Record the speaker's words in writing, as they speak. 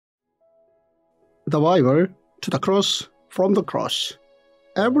The Bible to the cross, from the cross.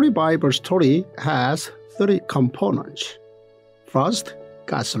 Every Bible story has three components. First,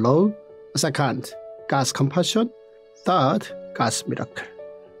 God's law. Second, God's compassion. Third, God's miracle.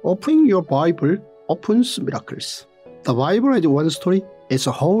 Opening your Bible opens miracles. The Bible as one story is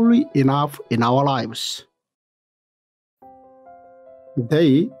wholly enough in our lives.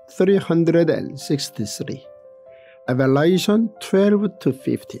 Day 363. Revelation 12 to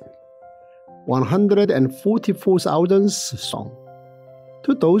 15. 144,000 song.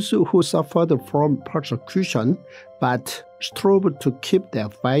 To those who suffered from persecution but strove to keep their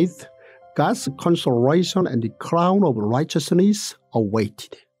faith, God's consolation and the crown of righteousness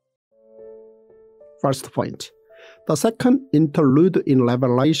awaited. First point. The second interlude in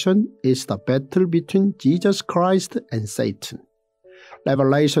Revelation is the battle between Jesus Christ and Satan.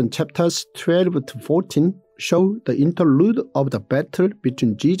 Revelation chapters 12 to 14 show the interlude of the battle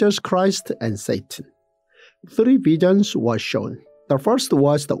between Jesus Christ and Satan. Three visions were shown. The first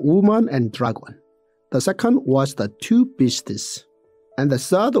was the woman and dragon. The second was the two beasts. And the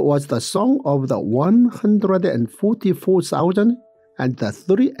third was the song of the 144,000 and the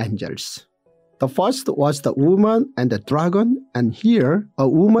three angels. The first was the woman and the dragon, and here a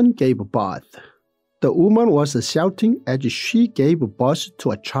woman gave birth. The woman was shouting as she gave birth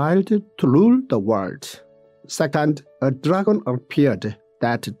to a child to rule the world. Second, a dragon appeared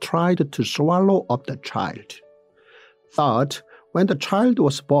that tried to swallow up the child. Third, when the child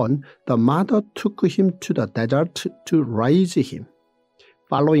was born, the mother took him to the desert to raise him.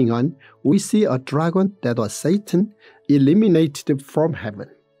 Following on, we see a dragon that was Satan eliminated from heaven.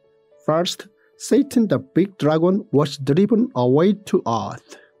 First, Satan the big dragon was driven away to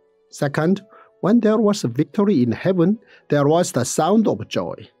earth. Second, when there was a victory in heaven, there was the sound of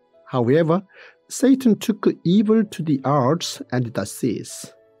joy. However, Satan took evil to the earth and the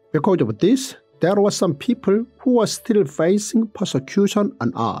seas. Because of this, there were some people who were still facing persecution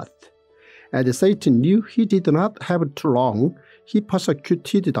on earth. And Satan knew he did not have too long. He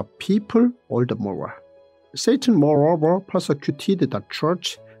persecuted the people all the more. Satan moreover persecuted the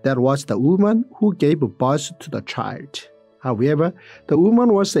church. That was the woman who gave birth to the child. However, the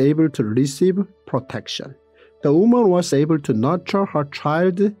woman was able to receive protection. The woman was able to nurture her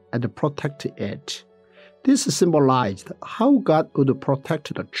child and protect it. This symbolized how God would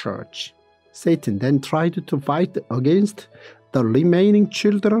protect the church. Satan then tried to fight against the remaining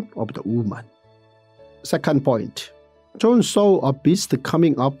children of the woman. Second point. John saw a beast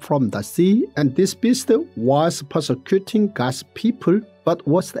coming up from the sea, and this beast was persecuting God's people, but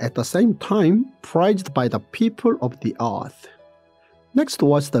was at the same time prized by the people of the earth. Next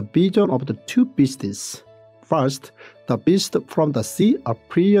was the vision of the two beasts. First, the beast from the sea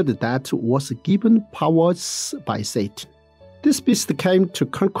appeared that was given powers by Satan. This beast came to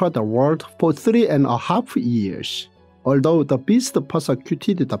conquer the world for 3.5 years. Although the beast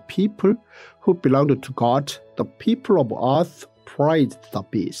persecuted the people who belonged to God, the people of earth prized the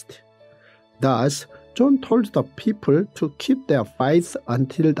beast. Thus, John told the people to keep their faith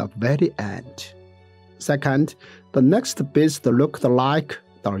until the very end. Second, the next beast looked like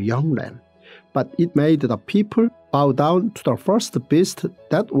the young lamb, but it made the people bow down to the first beast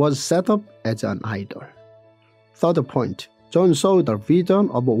that was set up as an idol. Third point. John saw the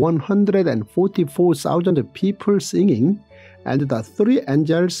vision of 144,000 people singing and the three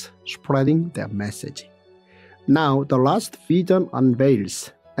angels spreading their message. Now the last vision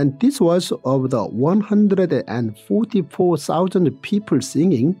unveils, and this was of the 144,000 people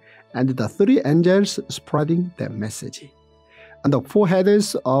singing and the three angels spreading their message. On the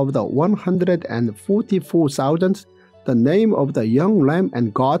foreheads of the 144,000, the name of the young lamb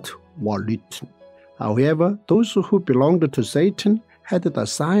and God were written. However, those who belonged to Satan had the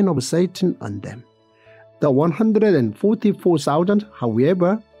sign of Satan on them. The 144,000,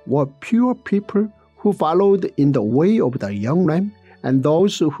 however, were pure people who followed in the way of the young lamb, and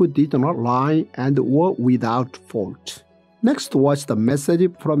those who did not lie and were without fault. Next was the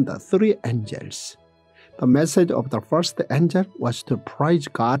message from the three angels. The message of the first angel was to praise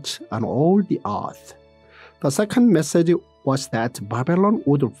God on all the earth. The second message was that Babylon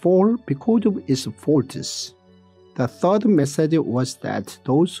would fall because of its faults. The third message was that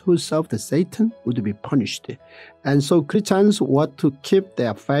those who served Satan would be punished, and so Christians were to keep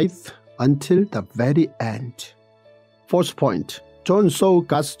their faith until the very end. Fourth point. John saw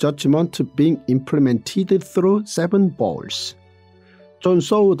God's judgment being implemented through 7 bowls. John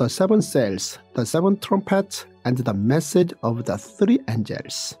saw the 7 seals, the 7 trumpets, and the message of the 3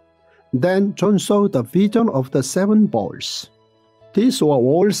 angels. Then John saw the vision of the 7 bowls. These were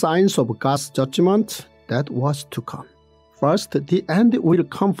all signs of God's judgment that was to come. First, the end will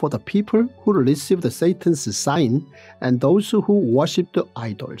come for the people who received Satan's sign and those who worshipped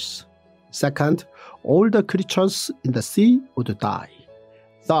idols. Second, all the creatures in the sea would die.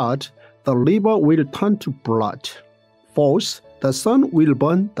 Third, the river will turn to blood. Fourth, the sun will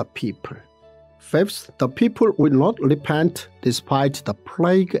burn the people. Fifth, the people will not repent despite the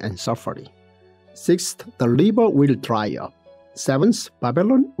plague and suffering. Sixth, the river will dry up. Seventh,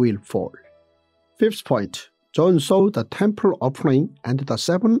 Babylon will fall. Fifth point, John saw the temple opening and the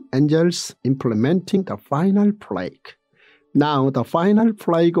 7 angels implementing the final plague. Now the final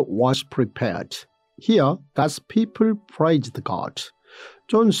plague was prepared. Here, God's people praised God.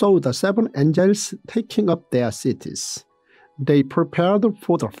 John saw the 7 angels taking up their cities. They prepared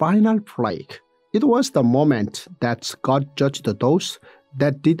for the final plague. It was the moment that God judged those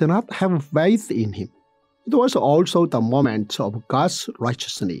that did not have faith in Him. It was also the moment of God's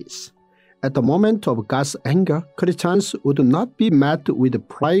righteousness. At the moment of God's anger, Christians would not be met with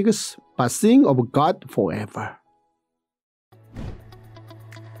plagues, but sing of God forever.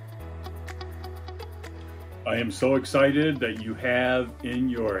 I am so excited that you have in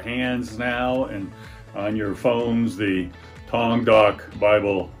your hands now and on your phones the Tongdok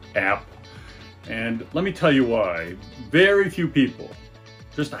Bible App. And let me tell you why. Very few people,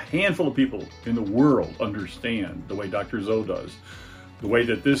 just a handful of people in the world understand the way Dr. Zoe does. The way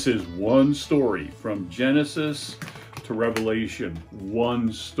that this is one story from Genesis to Revelation,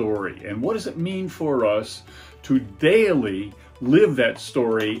 one story. And what does it mean for us to daily live that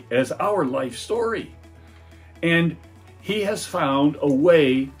story as our life story? And he has found a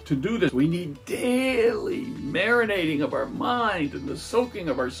way to do this. We need daily marinating of our mind and the soaking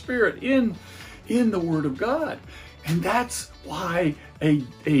of our spirit in the Word of God. And that's why a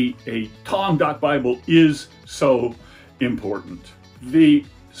Tongdok Bible is so important. The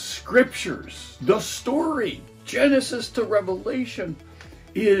scriptures, the story, Genesis to Revelation,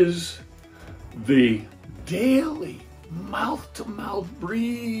 is the daily mouth-to-mouth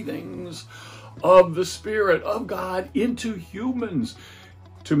breathings of the Spirit of God into humans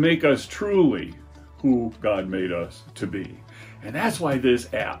to make us truly who God made us to be. And that's why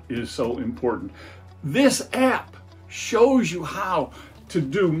this app is so important. This app shows you how to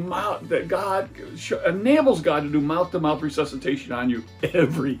do enables God to do mouth-to-mouth resuscitation on you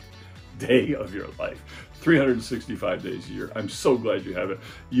every day of your life, 365 days a year. I'm so glad you have it.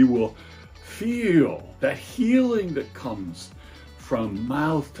 You will feel that healing that comes from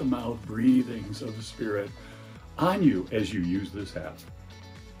mouth-to-mouth breathings of the Spirit on you as you use this app.